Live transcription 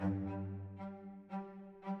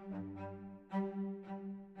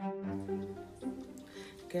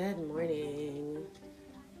Good morning.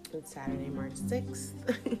 It's Saturday, March 6th,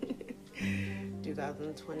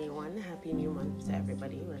 2021. Happy new month to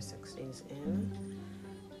everybody. We're 6 days in.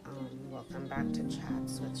 Welcome back to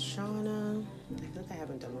Chats with Shauna. I feel like I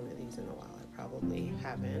haven't done one of these in a while. I probably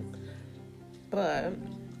haven't. But,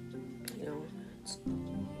 it's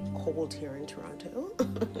cold here in Toronto.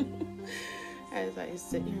 As I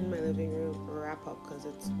sit here in my living room, wrap up because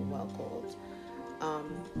it's well cold.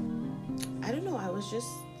 I don't know, I was just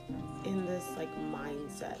in this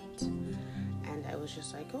mindset, and I was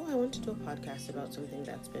just like, I want to do a podcast about something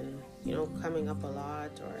that's been, coming up a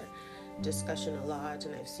lot or discussion a lot,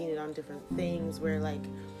 and I've seen it on different things where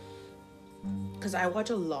because I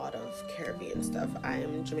watch a lot of Caribbean stuff. I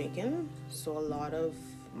am Jamaican, so a lot of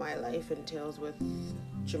my life entails with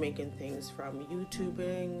Jamaican things, from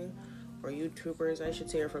YouTubing, or YouTubers, I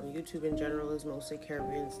should say, or from YouTube in general, is mostly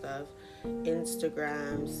Caribbean stuff.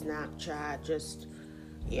 Instagram, Snapchat,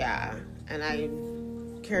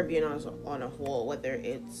 and Caribbean on a whole, whether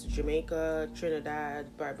it's Jamaica,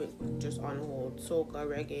 Trinidad, Barbados, just on a whole, soca,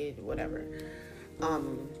 reggae, whatever.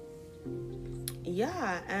 And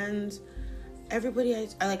everybody,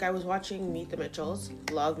 I was watching Meet the Mitchells.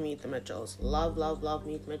 Love Meet the Mitchells. Love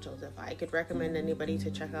Meet the Mitchells. If I could recommend anybody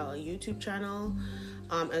to check out a YouTube channel,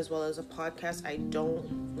 as well as a podcast, I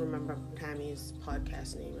don't remember Tammy's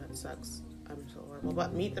podcast name. That sucks. I'm so horrible.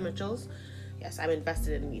 But Meet the Mitchells. Yes, I'm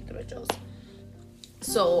invested in Meet the Mitchells.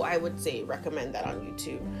 So I would say recommend that on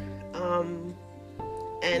YouTube.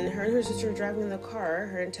 And her and her sister were driving in the car,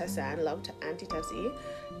 her and Tessa, and loved Auntie Tessie.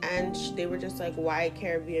 And they were just like, why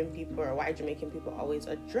Caribbean people or why Jamaican people always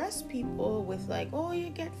address people with you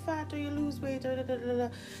get fat or you lose weight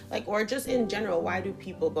or or just in general, why do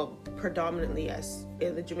people, but predominantly yes,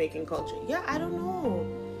 in the Jamaican culture. Yeah, I don't know.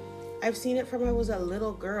 I've seen it from I was a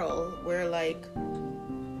little girl, where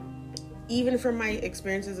even from my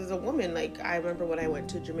experiences as a woman, I remember when I went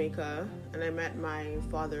to Jamaica and I met my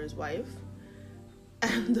father's wife.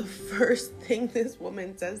 And the first thing this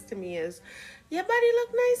woman says to me is, your body look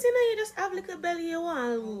nice, you just have like a belly you want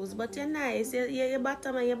to lose, but you're nice. Your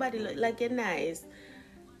bottom and your body look like you're nice.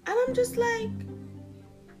 And I'm just like,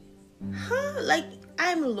 huh?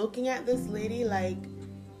 I'm looking at this lady I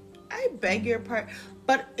beg your pardon.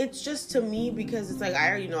 But it's just, to me, because it's I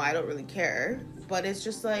already know I don't really care. But it's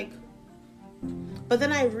just but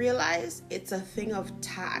then I realize it's a thing of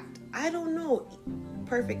tact. I don't know.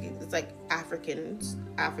 Perfect. It's African.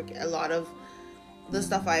 A lot of the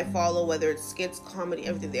stuff I follow, whether it's skits, comedy,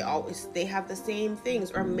 everything, they have the same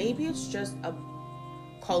things. Or maybe it's just a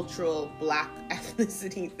cultural black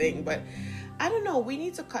ethnicity thing, but I don't know. We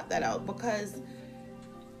need to cut that out, because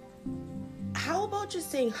how about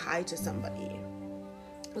just saying hi to somebody?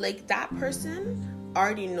 That person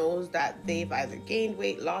already knows that they've either gained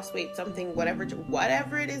weight, lost weight, something, whatever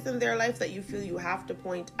it is in their life that you feel you have to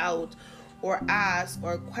point out or ask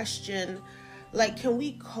or question. Can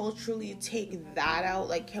we culturally take that out?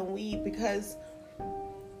 Can we? Because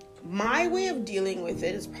my way of dealing with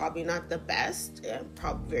it is probably not the best, and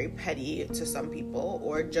probably very petty to some people,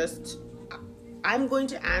 or just, I'm going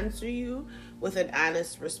to answer you with an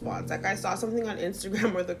honest response. I saw something on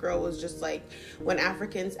Instagram where the girl was just when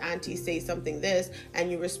Africans aunties say something this,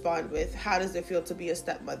 and you respond with, how does it feel to be a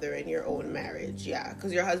stepmother in your own marriage? Yeah,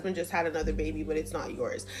 because your husband just had another baby, but it's not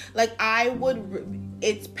yours.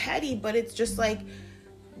 It's petty, but it's just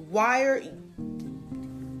why are,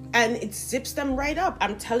 and it zips them right up.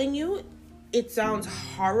 I'm telling you, it sounds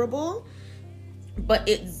horrible, but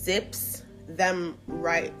it zips them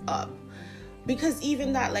right up. Because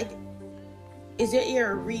even that, is your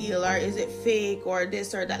ear real or is it fake or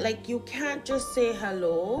this or that? You can't just say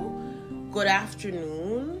hello, good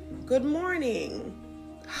afternoon, good morning,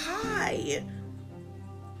 hi.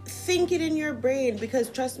 Think it in your brain, because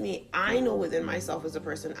trust me, I know within myself as a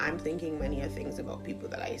person, I'm thinking many things about people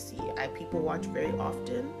that I see. People watch very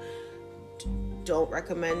often. Don't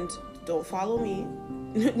recommend, don't follow me.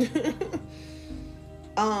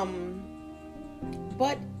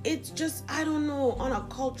 But it's just, I don't know, on a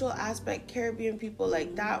cultural aspect, Caribbean people,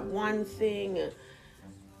 that one thing,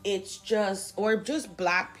 it's just, or just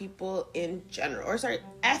black people in general, or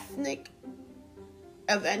ethnic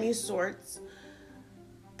of any sorts,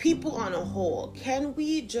 people on a whole, can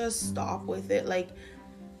we just stop with it?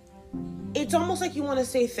 It's almost you want to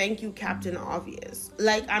say thank you, Captain Obvious.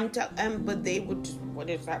 But they would just, what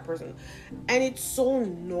is that person? And it's so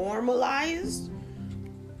normalized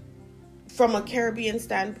from a Caribbean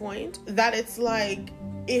standpoint that it's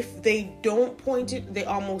if they don't point it, they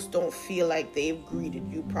almost don't feel like they've greeted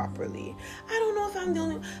you properly. I don't know if I'm the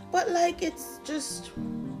only, but it's just,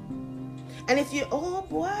 And if you, oh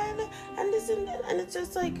boy, and this and that, and it's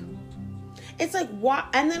just like, it's like, why?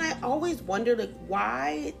 And then I always wonder, like,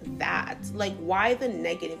 why that? Like, why the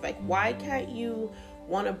negative? Like, why can't you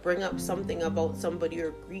want to bring up something about somebody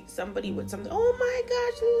or greet somebody with something? Oh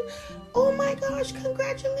my gosh,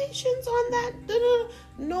 congratulations on that.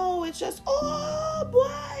 No, it's just, oh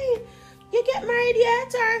boy, you get married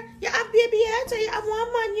yet, or you have baby yet, or you have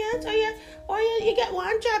one man yet, or you get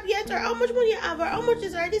one job yet, or how much money you have, or how much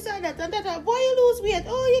is this or that, and that, boy, you lose weight,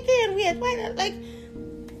 oh, you can't wait, why not? Like,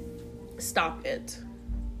 stop it.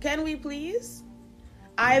 Can we please?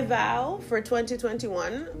 I vow for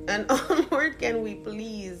 2021 and onward, can we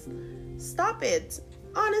please stop it?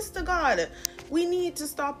 Honest to God, we need to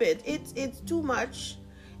stop it. It's too much.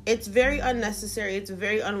 It's very unnecessary. It's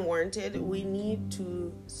very unwarranted. We need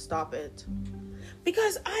to stop it.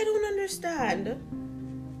 Because I don't understand.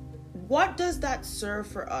 What does that serve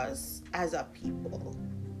for us as a people?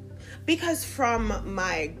 Because from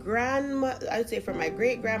my grandmother, I'd say from my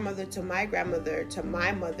great-grandmother to my grandmother to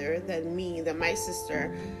my mother, then me, then my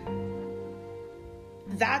sister,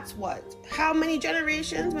 that's what? How many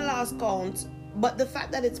generations? We lost count. But the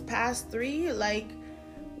fact that it's past 3, like,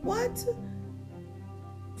 what?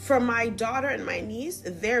 For my daughter and my niece,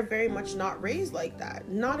 they're very much not raised like that.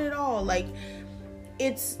 Not at all. Like,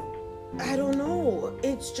 it's, I don't know.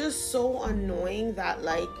 It's just so annoying that,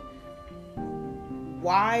 like,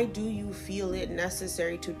 why do you feel it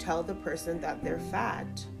necessary to tell the person that they're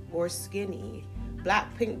fat or skinny,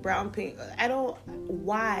 black, pink, brown, pink?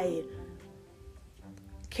 Why?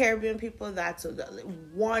 Caribbean people, that's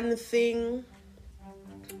one thing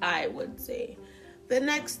I would say. The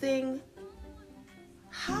next thing,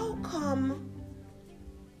 how come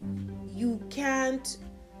you can't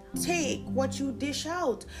take what you dish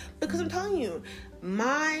out? Because I'm telling you,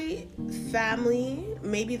 my family,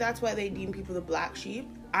 maybe that's why they deem people the black sheep.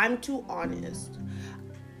 I'm too honest.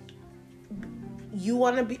 You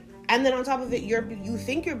want to be, and then on top of it, you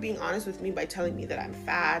think you're being honest with me by telling me that I'm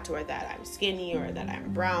fat or that I'm skinny or that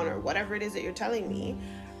I'm brown or whatever it is that you're telling me.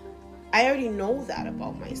 I already know that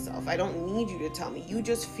about myself. I don't need you to tell me. You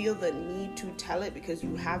just feel the need to tell it because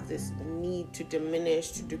you have this need to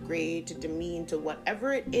diminish, to degrade, to demean, to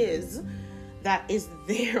whatever it is that is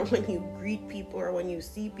there when you greet people or when you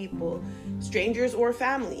see people, strangers or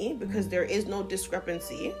family, because there is no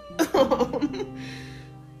discrepancy.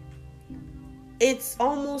 It's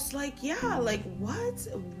almost like, yeah, like, what?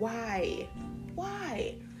 Why?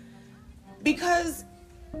 Because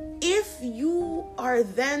if you are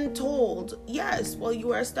then told, yes, well,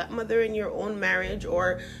 you are a stepmother in your own marriage,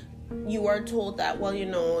 or you are told that, well, you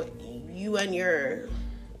know, you and your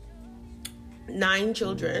 9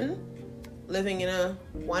 children living in a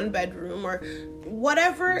 1-bedroom, or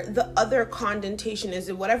whatever the other connotation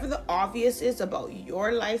is, whatever the obvious is about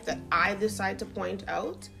your life that I decide to point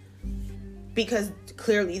out, because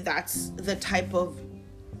clearly that's the type of,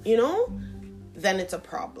 then it's a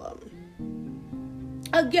problem.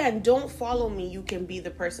 Again, don't follow me. You can be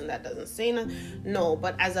the person that doesn't say nothing. No,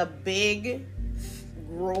 but as a big,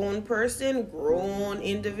 grown person, grown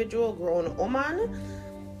individual, grown woman,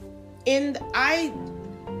 and I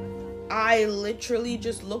literally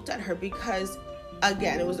just looked at her because,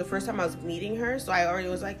 again, it was the first time I was meeting her, so I already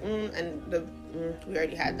was like, we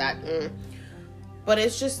already had that. But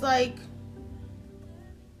it's just like,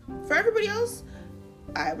 for everybody else,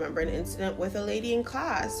 I remember an incident with a lady in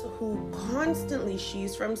class who constantly,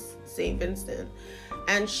 she's from St. Vincent,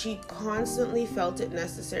 and she constantly felt it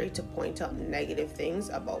necessary to point out negative things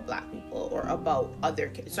about black people or about not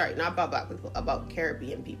about black people, about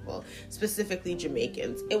Caribbean people, specifically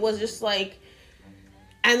Jamaicans. It was just like,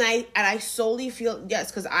 and I solely feel,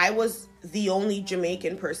 yes, because I was the only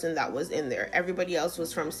Jamaican person that was in there. Everybody else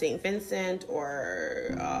was from St. Vincent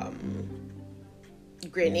or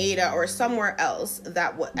Grenada or somewhere else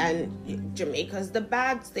and Jamaica's the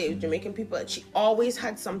bad state. Jamaican people, she always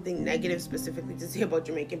had something negative specifically to say about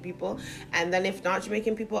Jamaican people, and then if not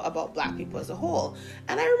Jamaican people, about black people as a whole.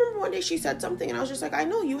 And I remember one day she said something and I was just like, I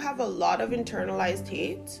know you have a lot of internalized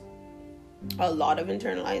hate,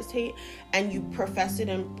 and you profess it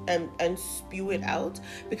and spew it out.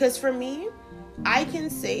 Because for me, I can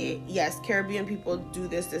say, yes, Caribbean people do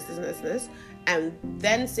this, and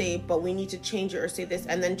then say, but we need to change it, or say this,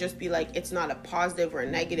 and then just be like, it's not a positive or a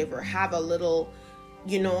negative, or have a little,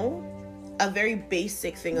 a very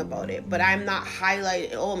basic thing about it. But I'm not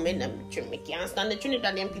highlighting, can't stand the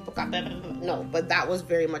Trinidadian people. No, but that was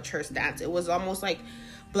very much her stance. It was almost like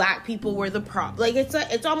black people were the problem. Like,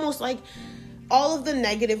 it's almost like all of the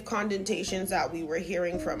negative connotations that we were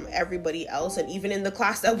hearing from everybody else, and even in the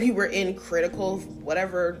class that we were in, critical,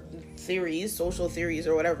 whatever theories, social theories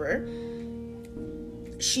or whatever,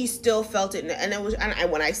 she still felt it, and it was,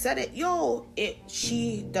 and when I said it,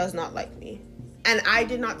 she does not like me. And I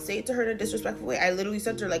did not say it to her in a disrespectful way. I literally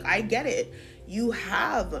said to her, like, I get it. You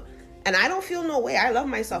have, and I don't feel no way. I love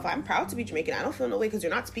myself. I'm proud to be Jamaican. I don't feel no way because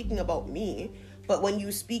you're not speaking about me. But when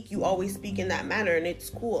you speak, you always speak in that manner, and it's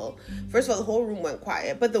cool. First of all, the whole room went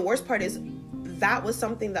quiet. But the worst part is that was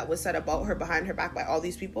something that was said about her behind her back by all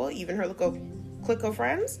these people, even her little clique of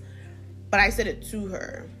friends. But I said it to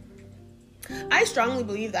her. I strongly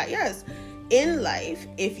believe that, yes, in life,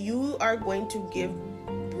 if you are going to give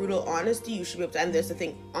brutal honesty, you should be able to, and there's the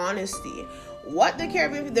thing, honesty. What the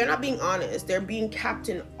Caribbean, they're not being honest, they're being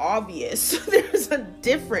Captain Obvious. There's a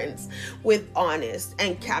difference with honest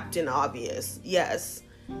and Captain Obvious. Yes,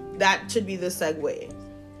 that should be the segue.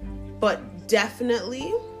 But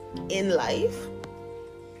definitely in life,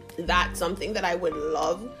 that's something that I would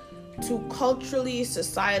love to culturally,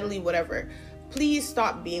 societally, whatever. Please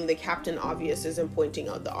stop being the Captain Obviouses and pointing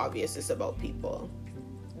out the obviouses about people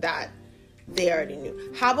that they already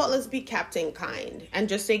knew. How about let's be Captain Kind and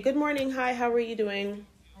just say, good morning, hi, how are you doing?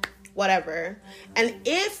 Whatever. And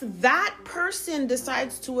if that person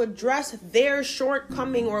decides to address their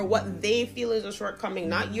shortcoming or what they feel is a shortcoming,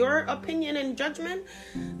 not your opinion and judgment,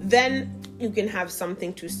 then you can have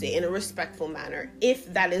something to say in a respectful manner,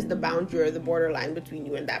 if that is the boundary or the borderline between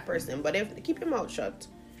you and that person. But if, keep your mouth shut.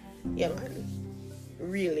 Yeah, man.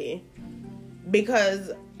 Really.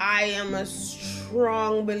 Because I am a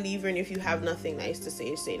strong believer in, if you have nothing nice to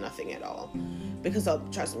say nothing at all. Because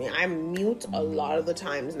trust me, I mute a lot of the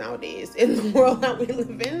times nowadays in the world that we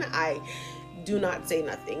live in. I do not say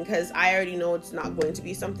nothing because I already know it's not going to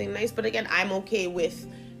be something nice. But again, I'm okay with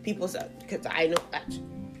people, because I know that.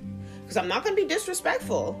 Because I'm not going to be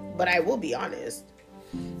disrespectful, but I will be honest.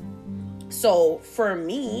 So for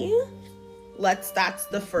me, that's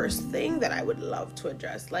the first thing that I would love to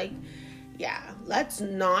address. Like, yeah, let's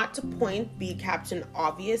not be Captain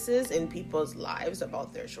Obviouses in people's lives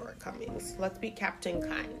about their shortcomings. Let's be Captain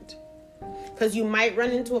Kind. Because you might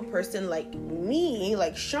run into a person like me,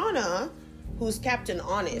 like Shauna, who's Captain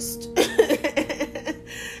Honest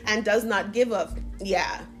and does not give up.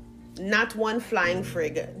 Yeah, not one flying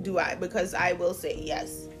frig do I, because I will say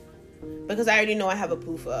yes. Because I already know I have a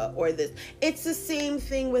PUFA or this. It's the same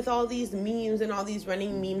thing with all these memes and all these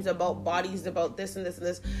running memes about bodies, about this and this and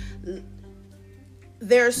this.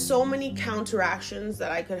 There's so many counteractions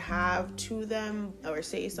that I could have to them or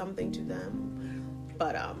say something to them.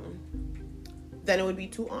 But then it would be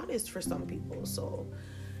too honest for some people. So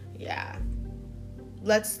yeah.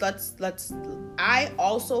 Let's I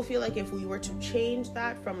also feel like if we were to change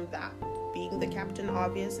that from that being the Captain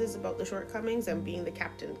Obviouses about the shortcomings and being the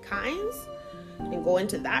Captain Kinds and go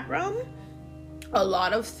into that realm, a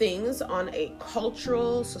lot of things on a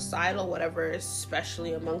cultural, societal, whatever,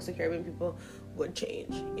 especially amongst the Caribbean people, would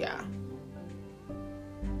change. Yeah.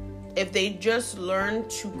 If they just learn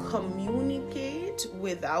to communicate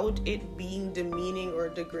without it being demeaning or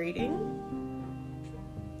degrading,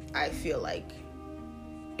 I feel like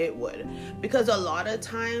it would. Because a lot of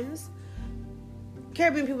times,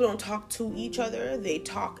 Caribbean people don't talk to each other, they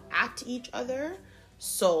talk at each other.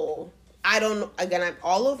 So I don't know, again,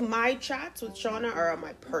 all of my chats with Shauna are on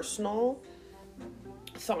my personal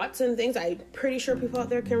thoughts and things. I'm pretty sure people out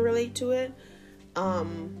there can relate to it,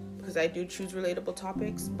 because I do choose relatable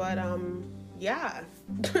topics. But yeah.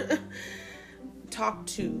 Talk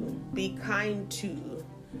to, be kind to.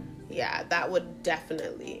 Yeah, that would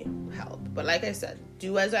definitely help. But like I said,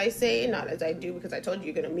 do as I say, not as I do, because I told you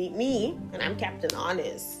you're gonna meet me and I'm Captain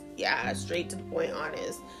Honest. Yeah, straight to the point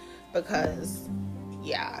honest. Because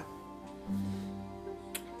yeah.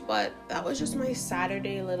 But that was just my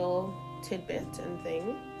Saturday little tidbit and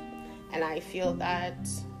thing. And I feel that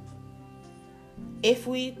if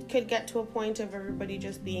we could get to a point of everybody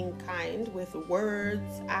just being kind with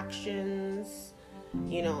words, actions,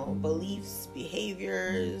 you know, beliefs,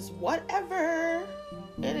 behaviors, whatever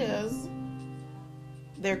it is,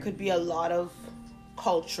 there could be a lot of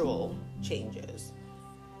cultural changes.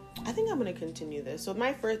 I think I'm going to continue this. So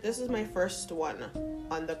this is my first one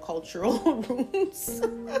on the cultural roots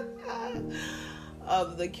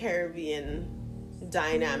of the Caribbean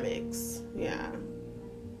dynamics. Yeah.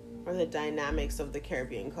 Or the dynamics of the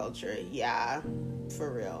Caribbean culture. Yeah,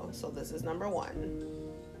 for real. So this is number 1.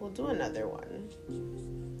 We'll do another one.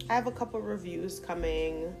 I have a couple reviews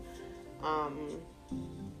coming on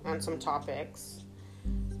some topics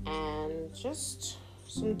and just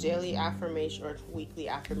some daily affirmation or weekly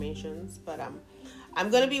affirmations. But I'm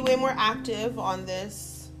going to be way more active on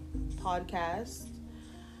this podcast.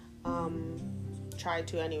 Try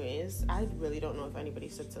to anyways. I really don't know if anybody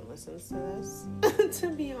sits and listens to this, to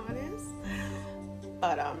be honest.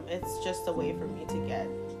 But it's just a way for me to get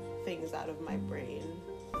things out of my brain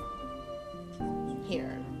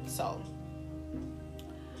here. So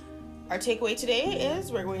our takeaway today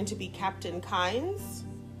is we're going to be Captain Kinds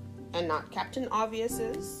and not Captain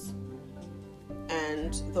Obviouses,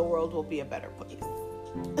 and the world will be a better place.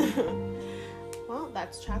 Well,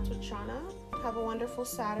 that's Chats with Shauna. Have a wonderful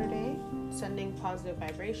Saturday. Sending positive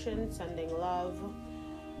vibration, sending love.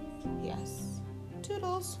 Yes.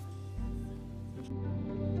 Toodles.